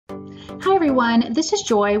Hi everyone, this is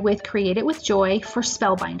Joy with Create It with Joy for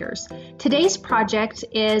Spellbinders. Today's project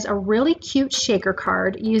is a really cute shaker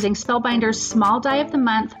card using Spellbinders Small Die of the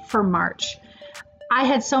Month for March. I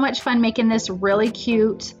had so much fun making this really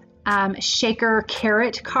cute shaker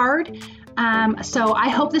carrot card. So I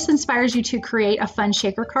hope this inspires you to create a fun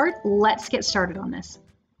shaker card. Let's get started on this.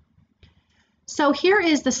 So here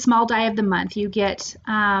is the Small Die of the Month. You get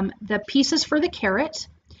the pieces for the carrot.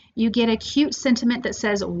 You get a cute sentiment that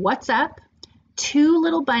says, "What's up?" Two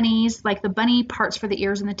little bunnies, like the bunny parts for the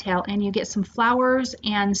ears and the tail, and you get some flowers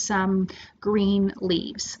and some green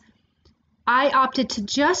leaves. I opted to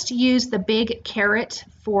just use the big carrot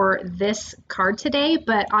for this card today,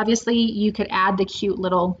 but obviously you could add the cute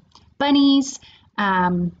little bunnies,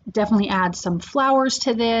 definitely add some flowers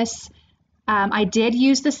to this. I did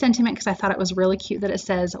use the sentiment because I thought it was really cute that it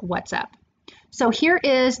says, "What's up?" So here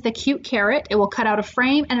is the cute carrot. It will cut out a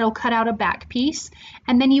frame and it'll cut out a back piece.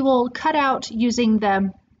 And then you will cut out using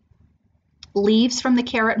the leaves from the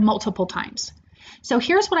carrot multiple times. So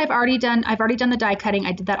here's what I've already done. I've already done the die cutting.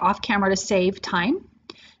 I did that off camera to save time.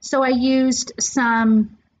 So I used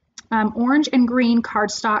some orange and green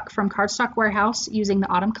cardstock from Cardstock Warehouse using the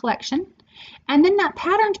Autumn collection. And then that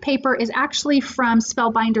patterned paper is actually from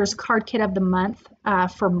Spellbinders Card Kit of the Month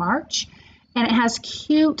for March. And it has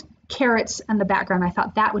cute carrots in the background. I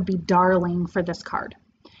thought that would be darling for this card.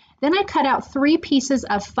 Then I cut out 3 pieces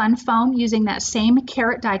of fun foam using that same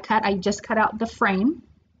carrot die cut. I just cut out the frame.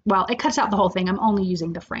 Well, it cuts out the whole thing. I'm only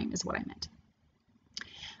using the frame is what I meant.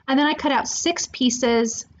 And then I cut out 6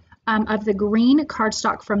 pieces of the green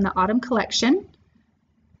cardstock from the Autumn collection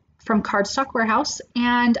from Cardstock Warehouse.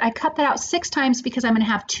 And I cut that out 6 times because I'm going to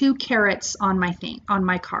have 2 carrots on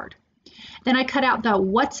my card. Then I cut out the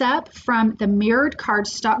 "What's Up" from the mirrored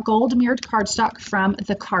cardstock, gold mirrored cardstock from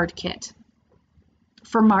the card kit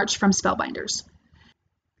for March from Spellbinders.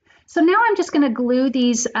 So now I'm just going to glue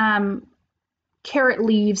these carrot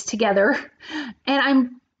leaves together,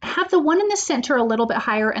 and I have the one in the center a little bit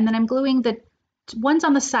higher, and then I'm gluing the ones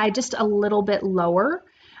on the side just a little bit lower,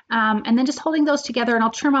 and then just holding those together, and I'll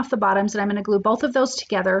trim off the bottoms, and I'm going to glue both of those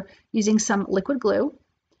together using some liquid glue.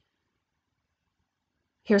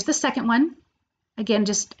 Here's the second one. Again,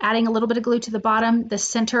 just adding a little bit of glue to the bottom. The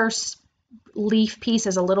center leaf piece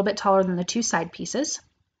is a little bit taller than the 2 side pieces.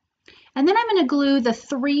 And then I'm going to glue the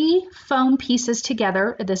 3 foam pieces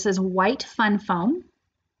together. This is white fun foam.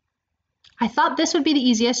 I thought this would be the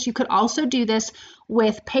easiest. You could also do this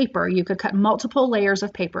with paper. You could cut multiple layers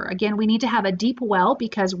of paper. Again, we need to have a deep well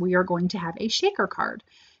because we are going to have a shaker card.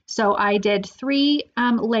 So I did 3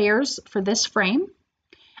 layers for this frame.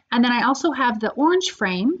 And then I also have the orange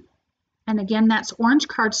frame, and again, that's orange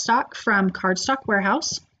cardstock from Cardstock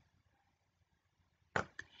Warehouse.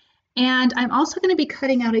 And I'm also going to be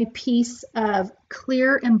cutting out a piece of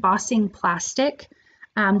clear embossing plastic.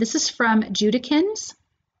 This is from Judikins.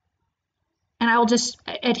 And I will just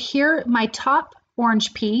adhere my top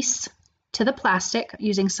orange piece to the plastic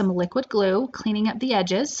using some liquid glue, cleaning up the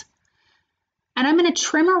edges. And I'm going to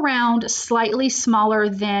trim around slightly smaller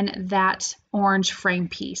than that orange frame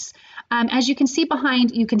piece. As you can see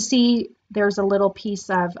behind, you can see there's a little piece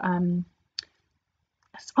of,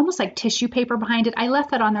 it's almost like tissue paper behind it. I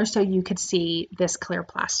left that on there so you could see this clear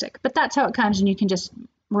plastic, but that's how it comes and you can just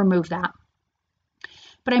remove that.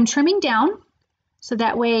 But I'm trimming down so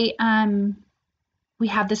that way we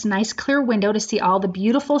have this nice clear window to see all the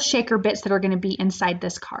beautiful shaker bits that are going to be inside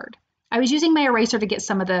this card. I was using my eraser to get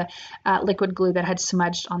some of the liquid glue that had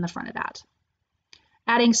smudged on the front of that.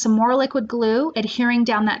 Adding some more liquid glue, adhering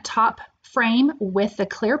down that top frame with the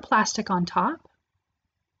clear plastic on top,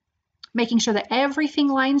 making sure that everything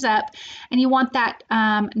lines up, and you want that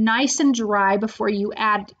nice and dry before you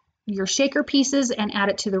add your shaker pieces and add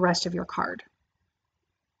it to the rest of your card.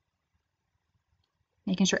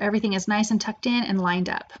 Making sure everything is nice and tucked in and lined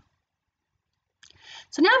up.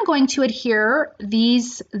 So now I'm going to adhere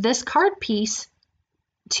this card piece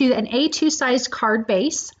to an A2 sized card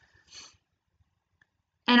base.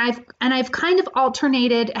 And I've kind of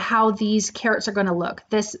alternated how these carrots are going to look.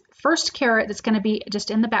 This first carrot that's going to be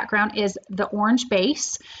just in the background is the orange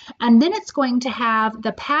base, and then it's going to have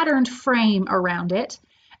the patterned frame around it,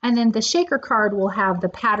 and then the shaker card will have the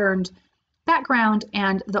patterned background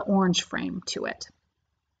and the orange frame to it.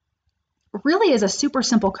 Really is a super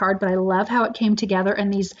simple card, but I love how it came together,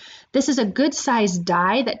 and this is a good size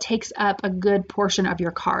die that takes up a good portion of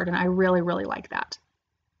your card, and I really, really like that.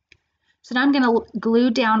 So now I'm going to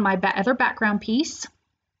glue down my other background piece,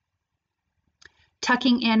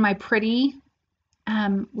 tucking in my pretty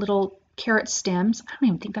little carrot stems. I don't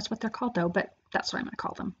even think that's what they're called though, but that's what I'm going to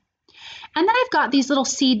call them. And then I've got these little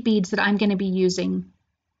seed beads that I'm going to be using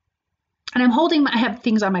And I have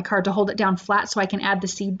things on my card to hold it down flat so I can add the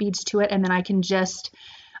seed beads to it, and then I can just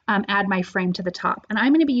add my frame to the top. And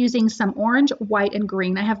I'm going to be using some orange, white, and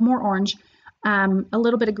green. I have more orange, a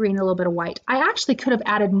little bit of green, a little bit of white. I actually could have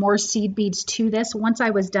added more seed beads to this. Once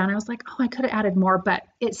I was done, I was like, oh, I could have added more, but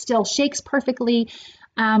it still shakes perfectly.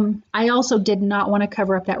 I also did not want to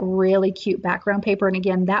cover up that really cute background paper. And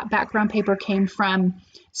again, that background paper came from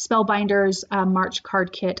Spellbinders March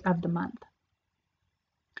card kit of the month.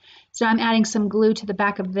 So I'm adding some glue to the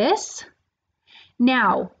back of this.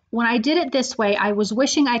 Now, when I did it this way, I was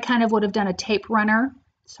wishing I kind of would have done a tape runner.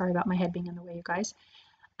 Sorry about my head being in the way, you guys.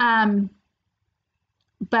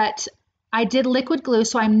 But I did liquid glue,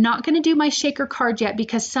 so I'm not going to do my shaker card yet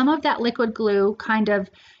because some of that liquid glue kind of,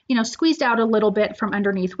 you know, squeezed out a little bit from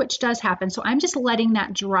underneath, which does happen. So I'm just letting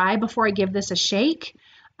that dry before I give this a shake.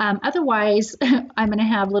 Otherwise, I'm going to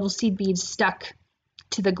have little seed beads stuck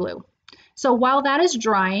to the glue. So while that is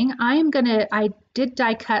drying, I did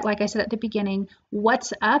die cut, like I said at the beginning,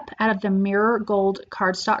 What's Up out of the Mirror Gold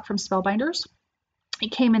cardstock from Spellbinders.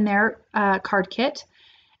 It came in their card kit.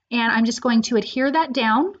 And I'm just going to adhere that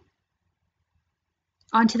down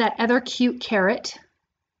onto that other cute carrot.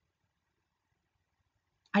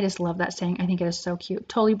 I just love that saying. I think it is so cute.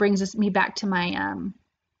 Totally brings me back to my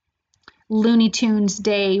Looney Tunes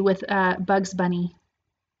day with Bugs Bunny.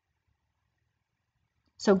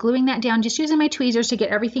 So gluing that down, just using my tweezers to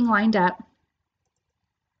get everything lined up.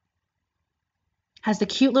 Has the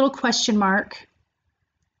cute little question mark.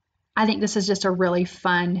 I think this is just a really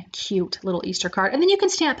fun, cute little Easter card. And then you can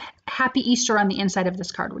stamp Happy Easter on the inside of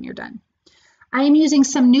this card when you're done. I am using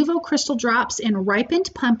some Nuvo crystal drops in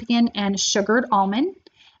Ripened Pumpkin and Sugared Almond,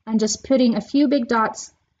 and just putting a few big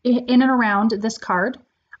dots in and around this card.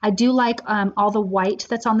 I do like all the white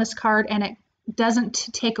that's on this card, and it doesn't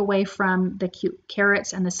take away from the cute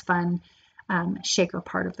carrots and this fun shaker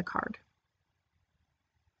part of the card.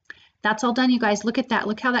 That's all done, you guys. Look at that.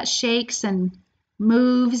 Look how that shakes and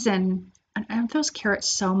moves, and those carrots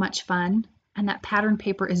so much fun, and that pattern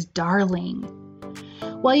paper is darling.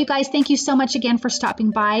 Well, you guys, thank you so much again for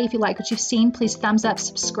stopping by. If you like what you've seen, please thumbs up,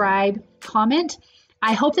 subscribe, comment.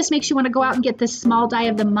 I hope this makes you want to go out and get this small die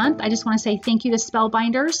of the month. I just want to say thank you to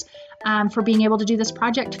Spellbinders for being able to do this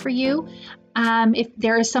project for you. If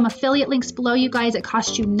there is some affiliate links below, you guys, it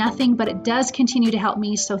costs you nothing, but it does continue to help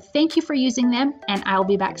me. So thank you for using them, and I'll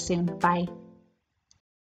be back soon. Bye.